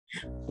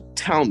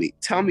Tell me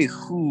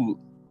who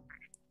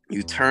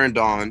you turned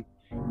on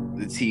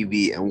the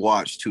TV and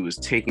watched who was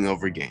taking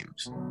over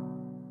games.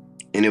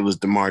 And it was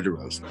DeMar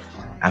DeRozan.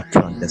 I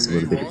feel like that's a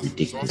little bit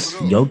ridiculous.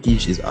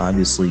 Jokic is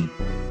obviously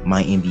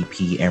my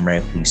MVP and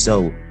rightfully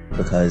so,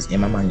 because in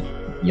my mind,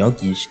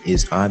 Jokic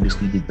is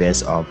obviously the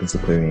best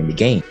offensive player in the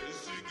game.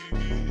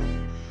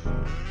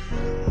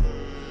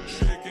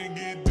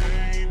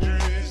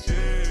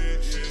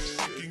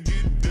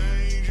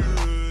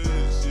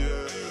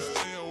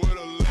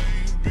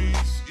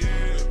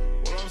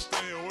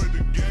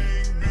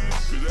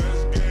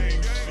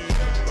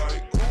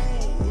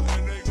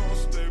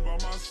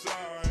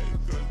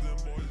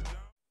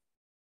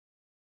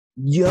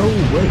 Yo,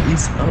 what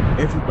is up,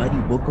 everybody?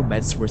 Welcome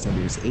back to Sports Time.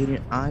 There's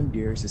Aiden. I'm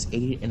Darius. It's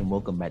Aiden, and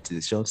welcome back to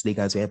the show. Today,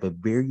 guys, we have a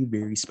very,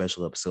 very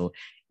special episode,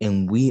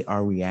 and we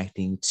are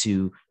reacting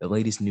to the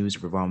latest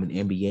news revolving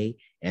the NBA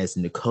as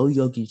Nikola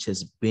Jokic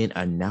has been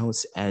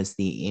announced as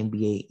the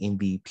NBA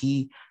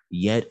MVP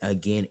yet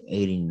again.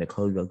 Aiden,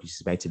 Nikola Jokic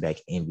is back-to-back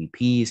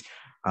MVPs,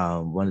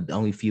 one of the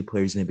only few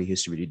players in NBA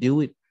history to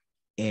do it.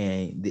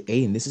 And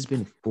Aiden, this has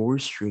been 4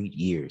 straight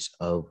years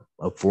of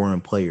a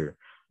foreign player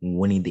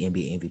winning the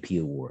NBA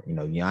MVP award. You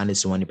know,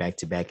 Giannis won it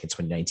back-to-back in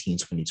 2019,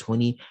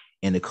 2020,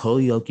 and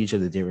Nikola Jokic of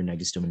the Denver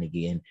Nuggets doing it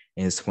again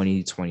in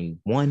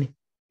 2021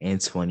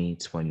 and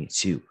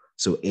 2022.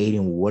 So,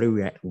 Aiden,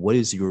 what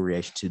is your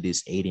reaction to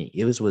this, Aiden?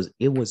 It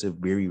was a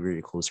very,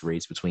 very close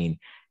race between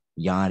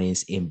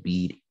Giannis,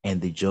 Embiid, and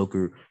the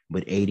Joker,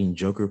 but Aiden,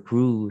 Joker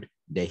proved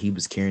that he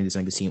was carrying this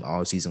Nuggets team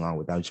all season long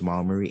without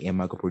Jamal Murray and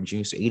Michael Porter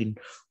Jr. So, Aiden,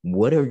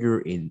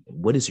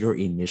 what is your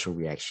initial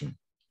reaction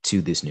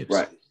to this news?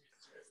 Right.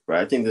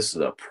 I think this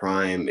is a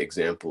prime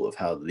example of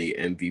how the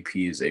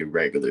MVP is a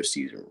regular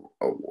season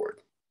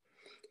award.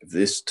 If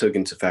this took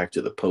into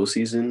factor the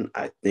postseason,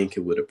 I think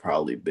it would have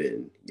probably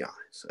been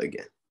Giannis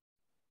again.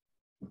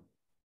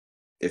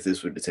 If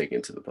this would have taken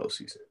into the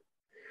postseason.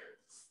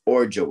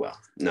 Or Joel.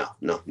 No,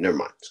 never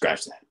mind.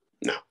 Scratch that.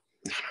 No.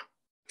 I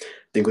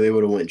think they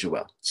would have went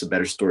Joel. It's a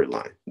better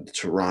storyline.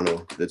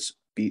 Toronto, that's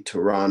beat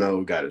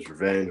Toronto, got his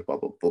revenge, blah,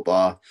 blah, blah,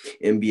 blah.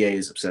 NBA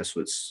is obsessed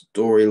with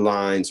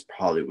storylines.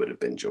 Probably would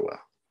have been Joel.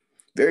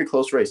 Very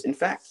close race. In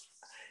fact,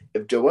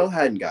 if Joel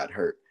hadn't got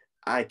hurt,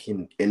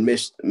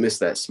 miss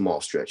that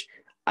small stretch,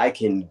 I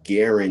can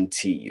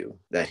guarantee you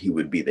that he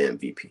would be the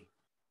MVP.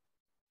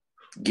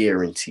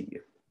 Guarantee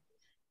you.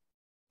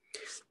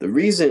 The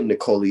reason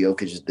Nikola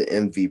Jokic is the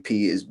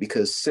MVP is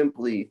because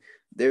simply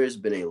there has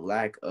been a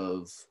lack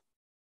of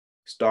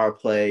star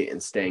play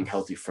and staying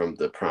healthy from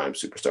the prime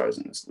superstars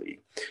in this league.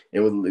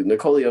 And with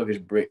Nikola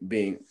Jokic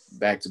being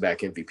back-to-back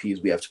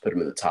MVPs, we have to put him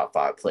in the top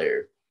 5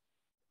 player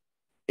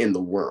in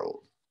the world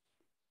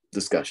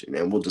discussion,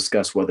 and we'll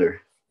discuss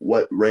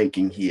what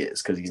ranking he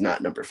is, because he's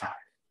not number 5.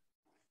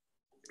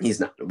 He's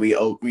not. We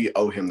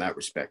owe him that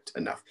respect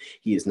enough.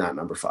 He is not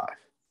number 5.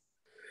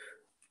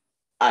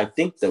 I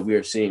think that we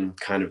are seeing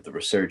kind of the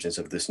resurgence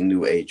of this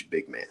new age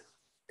big man,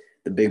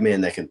 the big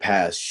man that can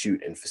pass,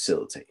 shoot, and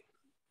facilitate.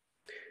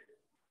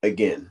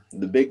 Again,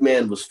 the big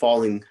man was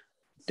falling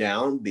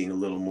down, being a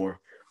little more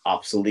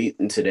obsolete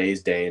in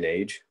today's day and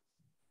age.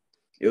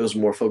 It was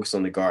more focused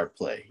on the guard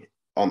play,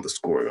 on the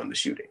scoring, on the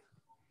shooting.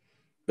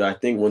 But I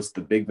think once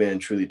the big man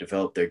truly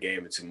developed their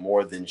game into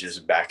more than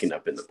just backing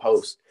up in the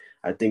post,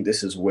 I think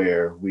this is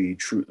where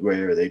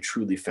they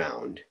truly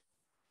found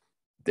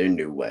their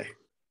new way.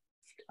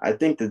 I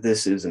think that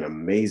this is an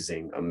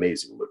amazing,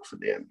 amazing look for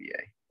the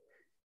NBA,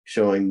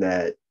 showing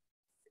that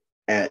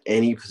at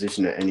any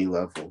position, at any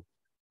level,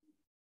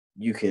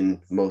 you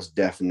can most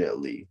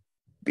definitely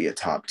be a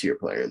top-tier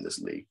player in this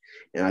league.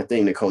 And I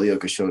think Nikola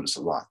Jokic showed us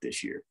a lot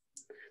this year.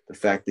 The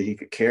fact that he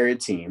could carry a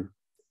team.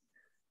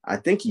 I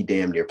think he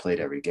damn near played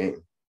every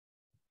game.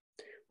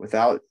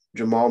 Without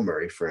Jamal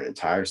Murray for an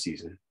entire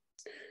season,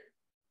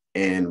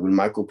 and when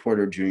Michael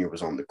Porter Jr.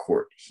 was on the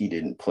court, he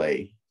didn't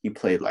play. He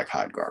played like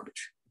hot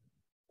garbage.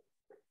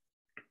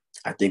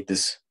 I think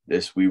this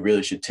we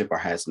really should tip our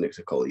hats to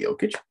Nikola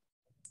Jokic.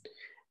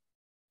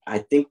 I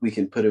think we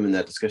can put him in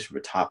that discussion for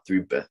top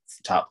three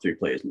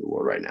players in the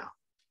world right now,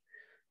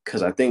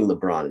 because I think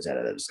LeBron is out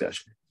of that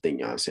discussion. I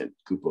think Giannis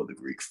Antetokounmpo, the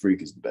Greek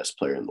Freak, is the best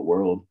player in the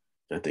world.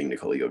 I think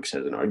Nikola Jokic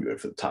has an argument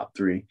for the top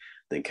 3. I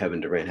think Kevin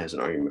Durant has an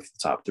argument for the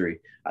top 3.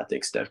 I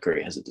think Steph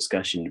Curry has a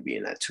discussion to be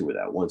in that 2 or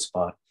that 1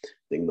 spot. I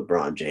think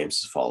LeBron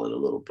James has fallen a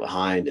little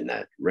behind in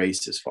that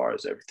race as far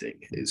as everything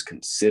is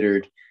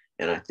considered.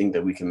 And I think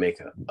that we can make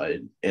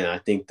and I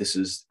think this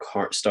is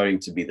starting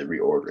to be the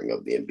reordering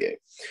of the NBA.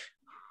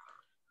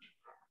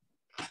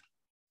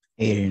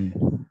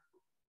 And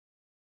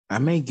I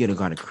may get a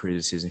lot of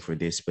criticism for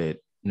this, but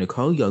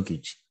Nikola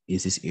Jokic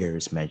is this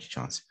era's Magic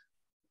Johnson.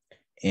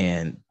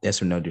 And that's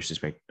for no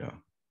disrespect, though.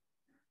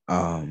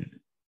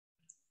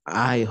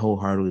 I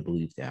wholeheartedly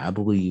believe that. I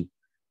believe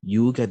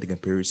you look at the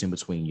comparison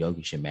between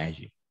Jokic and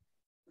Magic.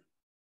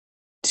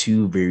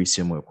 2 very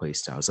similar play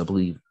styles. I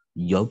believe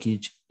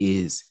Jokic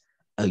is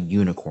a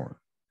unicorn.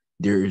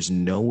 There is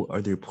no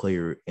other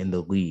player in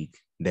the league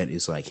that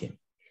is like him.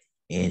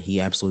 And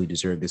he absolutely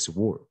deserved this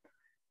award.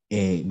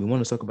 And we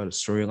want to talk about a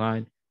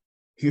storyline.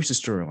 Here's the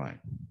storyline.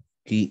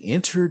 He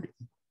entered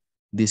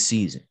this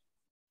season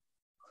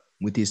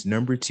with his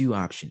number 2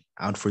 option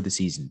out for the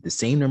season, the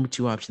same number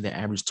 2 option that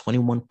averaged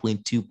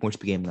 21.2 points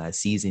per game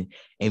last season.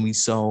 And we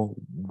saw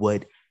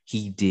what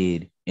he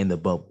did in the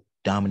bubble,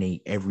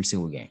 dominate every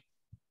single game.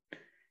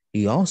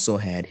 He also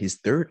had his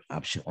 3rd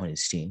option on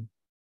his team.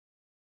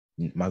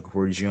 Michael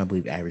Porter Jr., I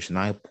believe, averaged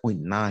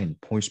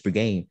 9.9 points per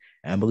game,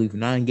 and I believe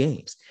 9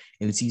 games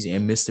in the season,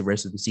 and missed the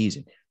rest of the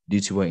season due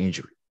to an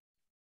injury.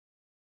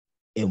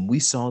 And we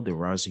saw the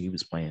roster he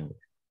was playing with.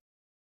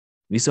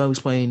 We saw he was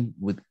playing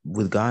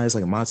with guys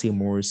like Monte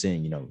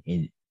Morrison,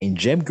 and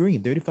Jeb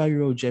Green,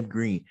 35-year-old Jeb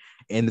Green,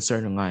 in the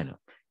starting lineup.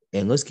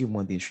 And let's give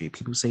one thing straight.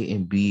 People say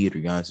Embiid or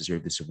Giannis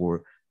deserve this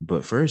award,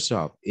 but first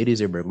off, it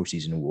is a regular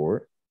season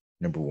award.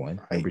 Number 1.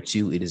 Right. Number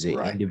 2, it is an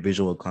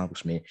individual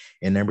accomplishment.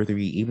 And number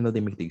 3, even though they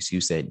make the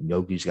excuse that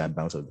Jokic got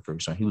bounced out the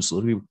first round, he was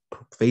literally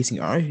facing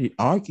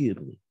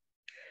arguably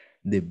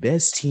the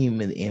best team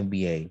in the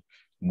NBA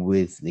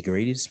with the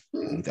greatest,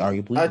 with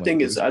arguably. I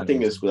think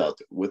it's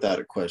without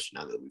a question.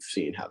 Now that we've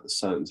seen how the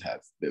Suns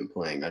have been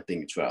playing, I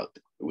think it's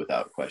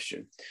without a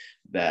question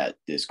that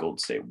this Golden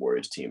State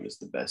Warriors team is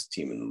the best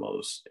team and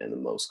the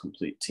most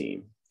complete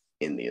team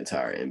in the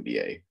entire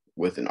NBA,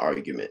 with an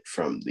argument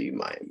from the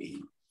Miami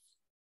Heat.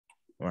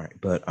 All right,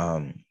 but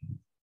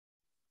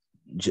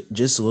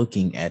just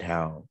looking at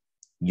how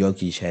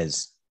Jokic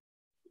has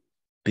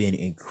been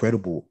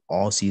incredible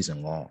all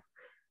season long,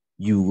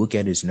 you look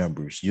at his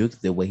numbers, you look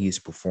at the way he's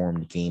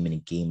performed game in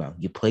and game out.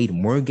 He played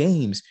more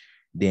games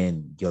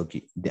than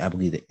Jokic,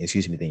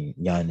 than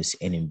Giannis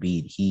and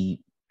Embiid.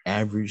 He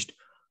averaged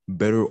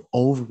better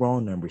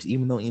overall numbers,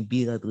 even though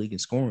Embiid led the league in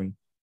scoring.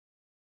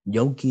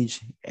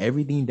 Jokic,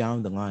 everything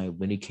down the line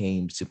when it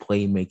came to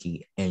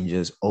playmaking and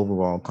just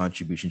overall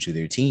contribution to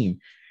their team,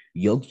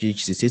 Jokic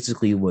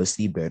statistically was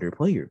the better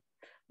player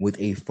with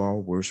a far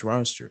worse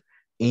roster.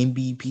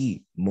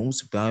 MVP,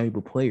 most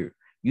valuable player.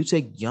 You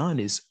take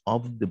Giannis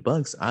off of the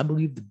Bucks, I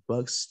believe the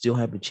Bucks still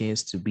have a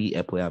chance to be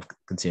a playoff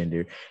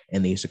contender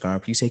in the Eastern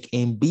Conference. You take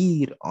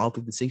Embiid off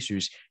of the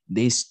Sixers,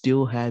 they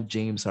still have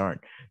James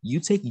Harden. You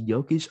take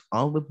Jokic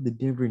off of the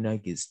Denver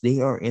Nuggets, they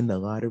are in the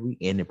lottery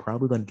and they're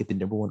probably going to get the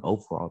number 1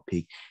 overall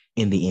pick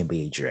in the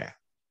NBA draft.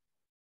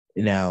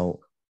 Now,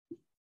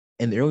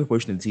 in the early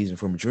portion of the season,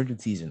 for majority of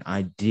the season,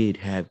 I did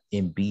have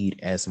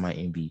Embiid as my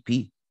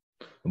MVP.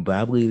 But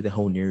I believe the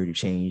whole narrative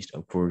changed.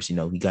 Of course, he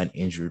got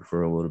injured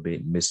for a little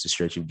bit, missed a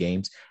stretch of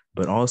games.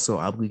 But also,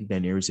 I believe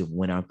that narrative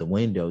went out the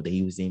window that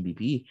he was the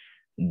MVP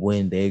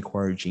when they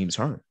acquired James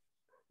Harden.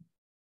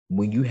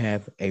 When you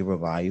have a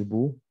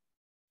reliable,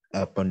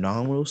 a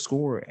phenomenal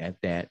scorer at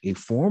that, a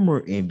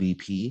former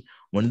MVP,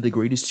 one of the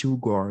greatest 2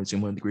 guards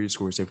and one of the greatest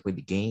scorers ever played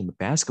the game of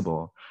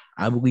basketball,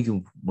 I believe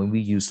when we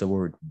use the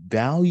word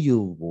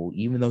valuable,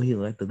 even though he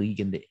led the league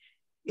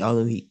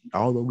although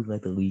we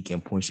led the league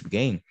in points per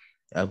game,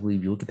 I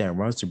believe you look at that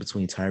roster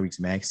between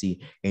Tyrese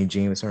Maxey and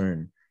James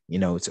Harden,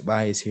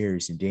 Tobias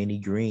Harris and Danny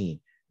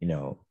Green,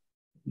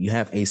 you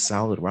have a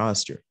solid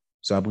roster.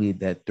 So I believe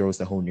that throws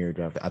the whole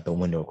narrative out the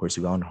window. Of course,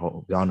 we all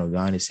know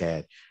Giannis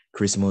had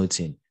Chris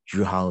Middleton,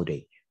 Drew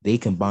Holiday. They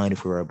combined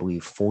for, I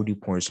believe, 40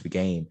 points per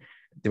game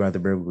throughout the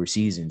regular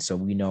season. So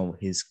we know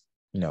his,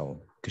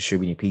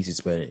 contributing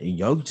pieces. But in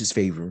Jokic's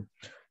favor,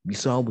 we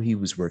saw what he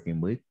was working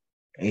with,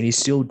 and he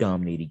still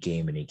dominated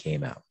game in and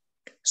game out.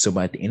 So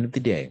by the end of the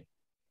day,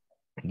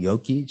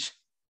 Jokic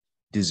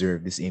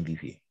deserved this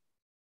MVP.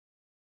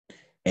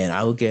 And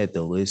I look at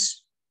the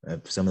list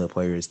of some of the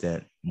players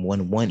that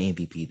won one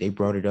MVP. They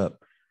brought it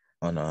up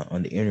on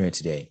the internet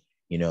today,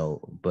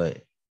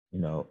 but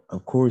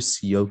of course,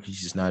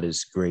 Jokic is not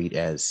as great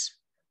as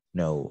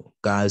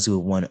guys who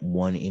have won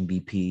one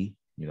MVP,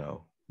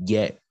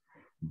 yet.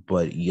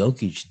 But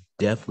Jokic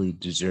definitely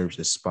deserves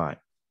a spot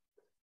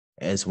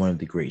as one of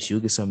the greats. You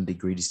look at some of the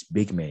greatest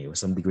big men or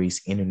some of the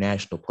greatest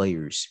international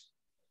players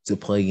to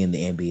play in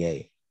the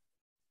NBA.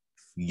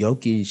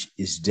 Jokic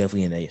is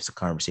definitely in that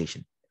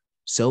conversation.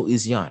 So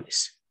is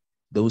Giannis.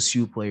 Those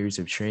two players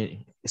have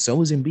trained.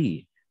 So is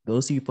Embiid.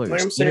 Those two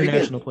players,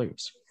 international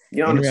players.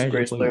 Giannis,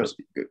 greatest player,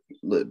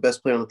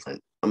 best player on the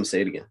planet. I'm gonna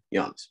say it again.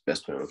 Giannis,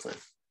 best player on the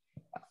planet.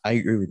 I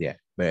agree with that,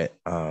 but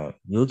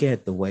you look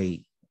at the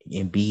way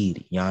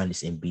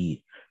Giannis,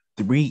 Embiid,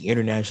 3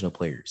 international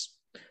players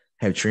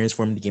have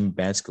transformed the game of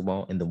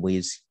basketball and the way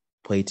it's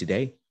played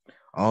today.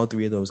 All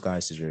 3 of those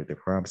guys deserve their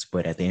props,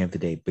 but at the end of the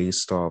day,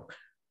 based off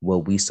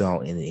what we saw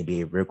in the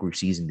NBA regular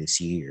season this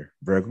year,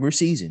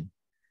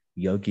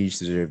 Jokic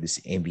deserves this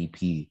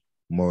MVP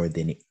more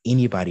than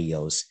anybody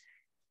else,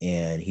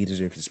 and he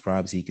deserves his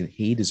props.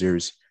 He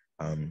deserves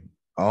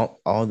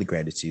all the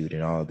gratitude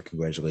and all the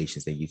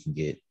congratulations that you can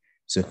get.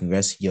 So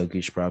congrats to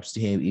Jokic, props to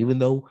him, even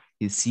though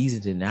his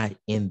season did not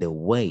end the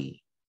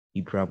way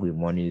he probably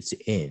wanted it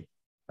to end.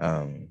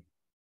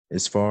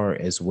 As far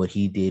as what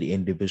he did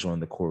individual on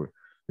the court,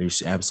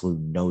 there's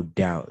absolutely no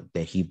doubt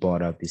that he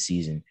bought out this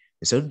season.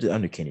 And so did the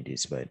other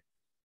candidates, but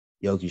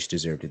Jokic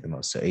deserved it the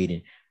most. So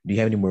Aiden, do you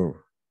have any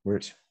more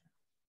words?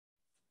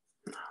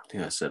 I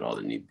think I said all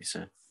that need to be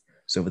said.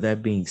 So with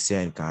that being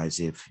said, guys,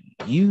 if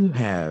you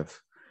have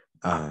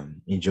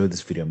enjoy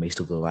this video, make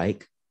sure to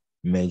like,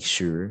 make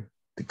sure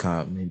to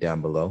comment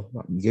down below.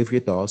 Give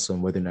your thoughts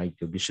on whether or not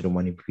you should have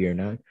won MVP or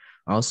not.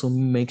 Also,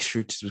 make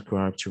sure to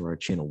subscribe to our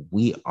channel.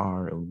 We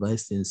are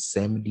less than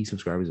 70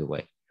 subscribers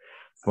away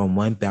from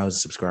 1,000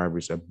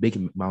 subscribers, a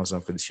big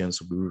milestone for the channel.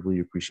 So we really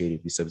appreciate it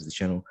if you sub to the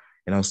channel.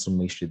 And also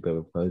make sure to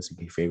bell buzz if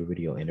your favorite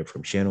video ended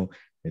from channel.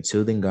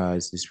 Until then,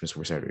 guys, this is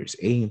Mr. Starters.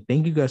 Aiden,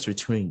 thank you guys for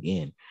tuning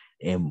in.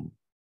 And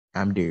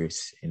I'm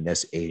Darius, and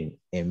that's Aiden.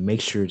 And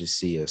make sure to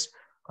see us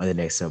on the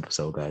next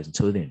episode, guys.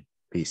 Until then,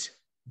 peace.